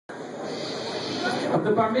of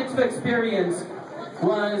the bar mitzvah experience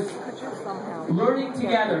was learning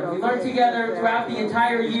together. We learned together throughout the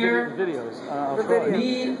entire year.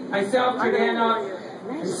 Me, myself, Jordana,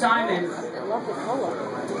 and Simon.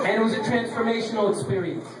 And it was a transformational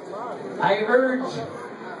experience. I urge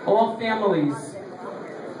all families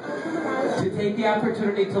to take the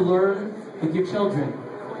opportunity to learn with your children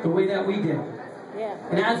the way that we did.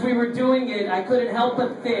 And as we were doing it, I couldn't help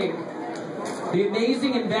but think the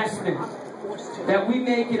amazing investment that we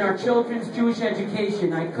make in our children's Jewish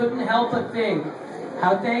education. I couldn't help but think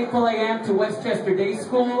how thankful I am to Westchester Day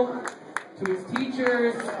School, to its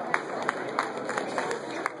teachers,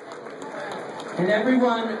 and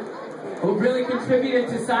everyone who really contributed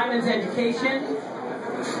to Simon's education.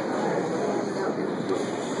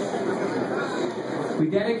 We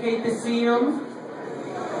dedicate the Siyum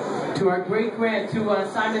to our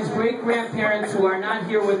Simon's great-grandparents who are not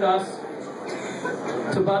here with us,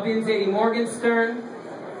 to Bobby and Zadie Morgenstern,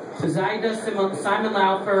 to Zaida Simon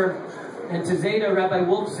Laufer, and to Zeta Rabbi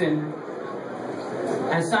Wolfson.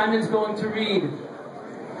 As Simon's going to read,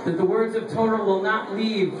 that the words of Torah will not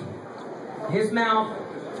leave his mouth,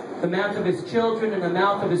 the mouth of his children, and the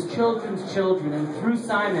mouth of his children's children. And through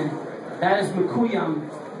Simon, that is Mekuyam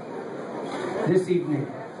this evening.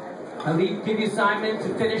 I'll give you Simon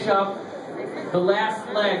to finish up the last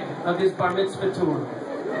leg of his bar mitzvah tour.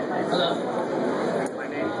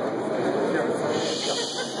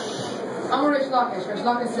 Amar Rish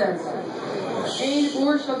Lakish says, Ein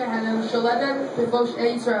Ur Shel Gehenna Sholedet B'Vosh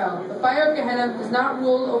Yisrael. The fire of Gehenna does not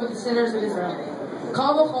rule over the sinners of Israel.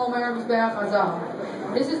 Kal v'chomer Mizbeach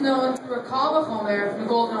Hazah. This is known through a Kal v'chomer from the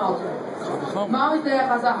golden altar. Ma Mizbeach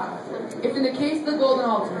Hazah. If in the case of the golden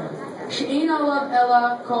altar, She'ein alav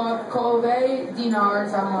ela kovei dinar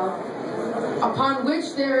zahav, upon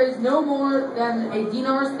which there is no more than a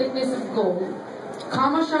dinar's thickness of gold,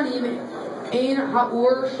 Kama shanim ein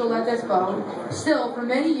ha'ur sholetes bo. Still, for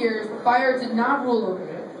many years, the fire did not rule over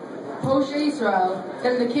it. Poshe Israel,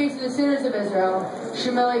 that in the case of the sinners of Israel,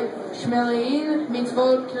 Shmelein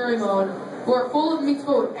mitzvot kirimod, who are full of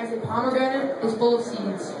mitzvot as a pomegranate is full of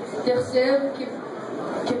seeds. Tichsev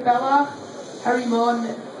kipelach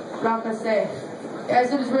harimon rakaseh.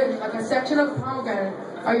 As it is written, like a section of pomegranate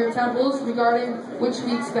are your temples, regarding which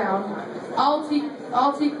we expound. Al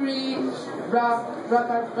tikri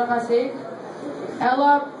rakaseh,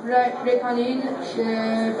 ela rekanin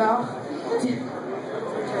shebach.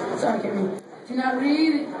 Sorry, I can't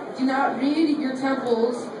read. Do not read your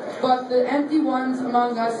temples, but the empty ones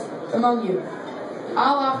among you.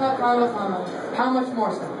 Alacha kama. How much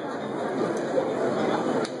more so?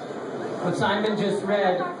 What Simon just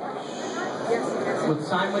read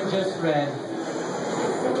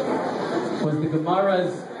was the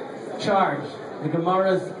Gemara's charge, the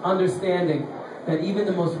Gemara's understanding that even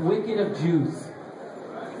the most wicked of Jews,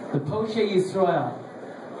 the Poshe Yisrael,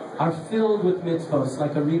 are filled with mitzvos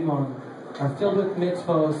like a rimon, are filled with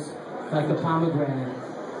mitzvos like a pomegranate.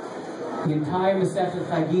 The entire Masechet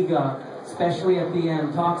Chagiga, especially at the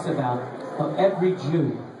end, talks about how every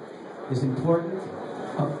Jew is important,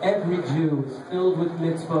 of every Jew is filled with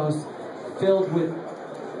mitzvos, filled with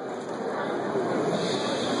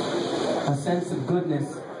a sense of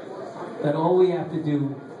goodness, that all we have to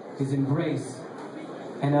do is embrace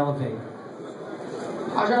and elevate.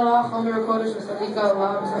 Hajar Allah, Amir Kodesh, Sadika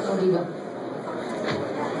Allah, Masechet Chagiga.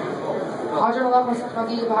 Hajar Allah, Masechet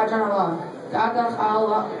Chagiga, Hajar Allah. Da'atach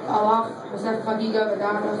Allah, Masechet Chagiga,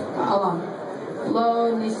 Da'atach Allah. Lo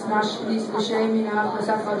nisnashay minan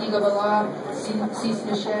Masechet Chagiga, V'la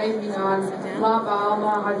sisnashay minan La Baal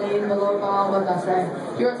Ma'hadein, V'lo Baal V'daseh.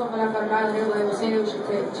 Here it's often after Nile, here we say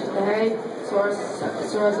Shtehei,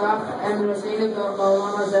 Surazach, and Rosina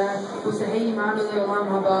Ba'olam Hazeh, Usahei Imanu Le'olam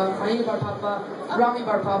Haba, Chaim Bar Papa, Rami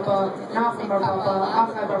Bar Papa, Nafni Bar Papa,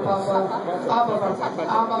 Achai Bar Papa,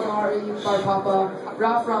 Abba Mari Bar Papa,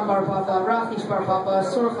 Rafram Bar Papa, Rachish Bar Papa,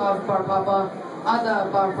 Surchav Bar Papa, Ada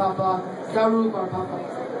Bar Papa, Daru Bar Papa.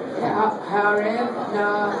 Hareb Na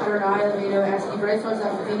Adonai Eloheinu Esti B'Reisor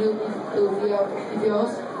Zavinu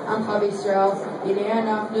Uvios Am Chav Yisrael Yidei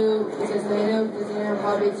Anachnu V'Tizleinu V'Tizleinu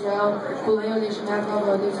Chav Yisrael Kuleo Lishmecha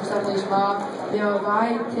V'Odus V'Sach Lishma V'Yavai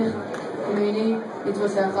Tich Kumeni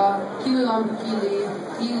Mitzvosecha Kilu Lam Kili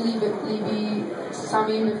Kili Libi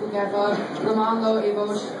Samim V'Chukecha L'man Lo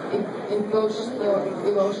Evosh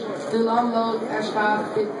L'lam Lo Eshchach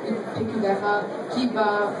V'Tikudecha Kiba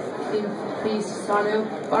Sanu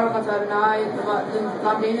Baruch Atah Adonai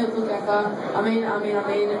L'Lamdeinu V'Chukecha Amen Amen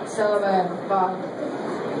Amen Selah V'Ad.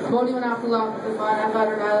 Modi Manafullah, the fire,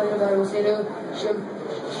 Adonai, the Rosino,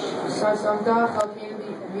 Samta, Chalkin,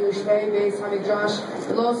 Yushvei, Beis Hamikdash,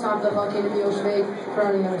 Lo Samtacha Kedim Yushvei,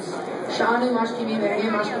 Peronios. Shanu Mashkimim,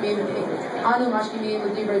 Him Mashkimim, Anu Mashkimim,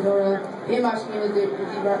 with Dibra Torah, Him Mashkimim, with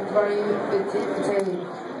Dvarim, B'Tzelim.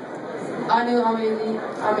 Anu Amelim,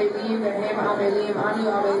 Him Amelim, Anu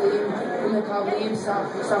Amelim, Umekavlim,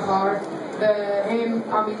 Sachar, Him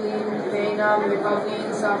Amelim, Veinam, Umekavlim,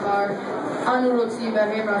 Sachar, Anu Rotzim,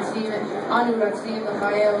 Him Ratzim, Anu Ratzim,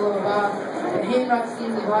 L'Chayel, L'Hava, Him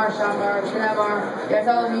Ratzim, L'Var, Shachar, Shnemar,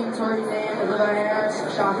 Yatalamim, Torvinim, L'Vaher,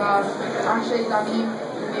 Shachar, Anshe Damim,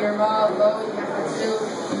 Mirma, Lo, Yachatzu,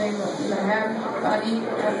 Mehem, Bani,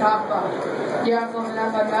 Hatapa, Yarafom,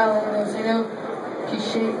 Nafagal, and Nozino,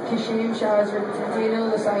 Kishim, Shaz, Tantino,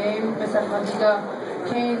 L'Sayim, Mesach Magiga,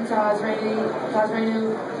 Cain, Tazrani,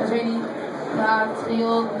 La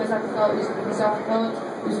Triol, Mesachot,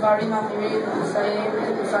 Usvari Mafirim, L'Sayim,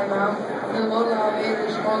 L'Saymam, L'Mod L'Amed,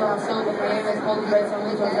 L'Shmol L'Asod, L'Chayim, L'Kol L'Bret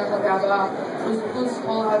Samut, L'Zech L'Gaba, L'Zchus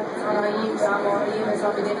Kol HaTanaim, L'Amorim,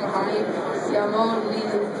 L'Sabidim L'Hamim, Yamor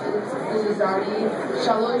L'Lizari,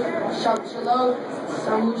 Shalosh,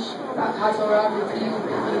 Samush, HaTorah, L'Pi,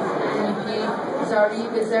 Zari,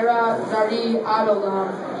 Bezera, Zari, Adolam,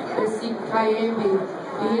 Besik Kayembi,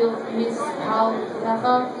 His Hal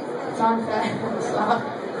Lecha, Tancha, Slach,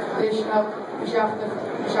 Bishop,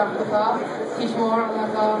 Bishapcha, Kishmor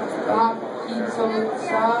Lecha, Bahak,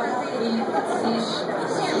 Kitzotza,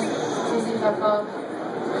 Sisichacha,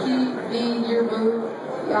 Ki, Be, Yerbu,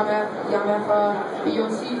 Yamecha,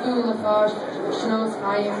 Yosifu Lecha, Shnos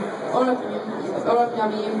Hayim, Orach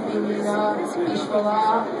Yamim, Bimina, Ishbala,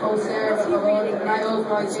 Oser, V'Chavod, and I oath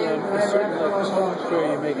my sin, and I read the Mashal. Sure,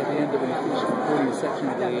 you make at the end of it, including the section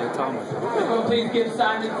of the Talmud. Everyone please give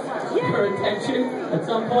Simon her attention at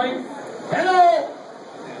some point. Hello!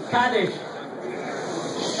 Kaddish.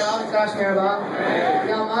 Shalom Kadosh Merba.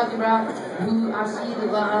 Yalmad Ibra, Hu Asid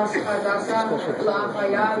La'as Hadasa,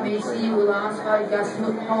 La'afaya, Mesi, La'asfa,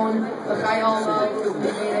 Gasmukhon, L'Chayal Ma'u,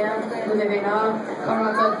 L'Nevena,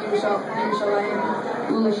 Karata, Yerushalayim,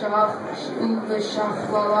 U'L'Shach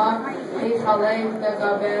Lala, Heichalei,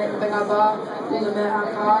 Begaba,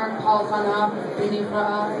 U'Leme'akar, Palchana,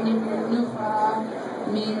 Nuchra,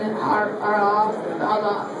 Min Ara,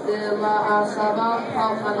 Allah, La'asaba,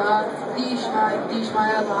 Palchana,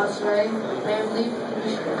 Dishmaya, La'asrei, Family,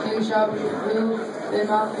 Yusha, B'Hu,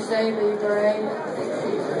 B'Mafusei, B'Yitarei,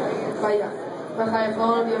 B'Ya.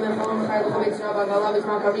 B'Chayachon, B'Yamechon, B'Chayachon, B'Yitzra, B'Gala,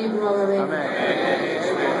 B'Zman Kavim, B'Mavavim. Amen.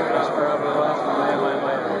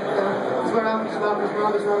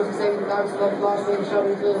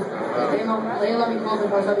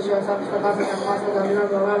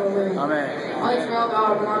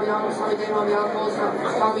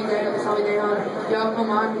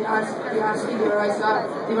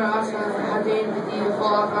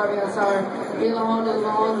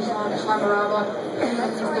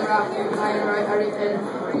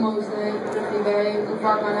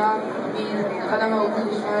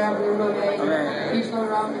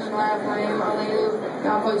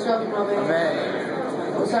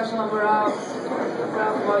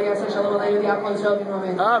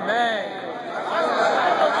 Amen.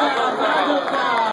 Amen.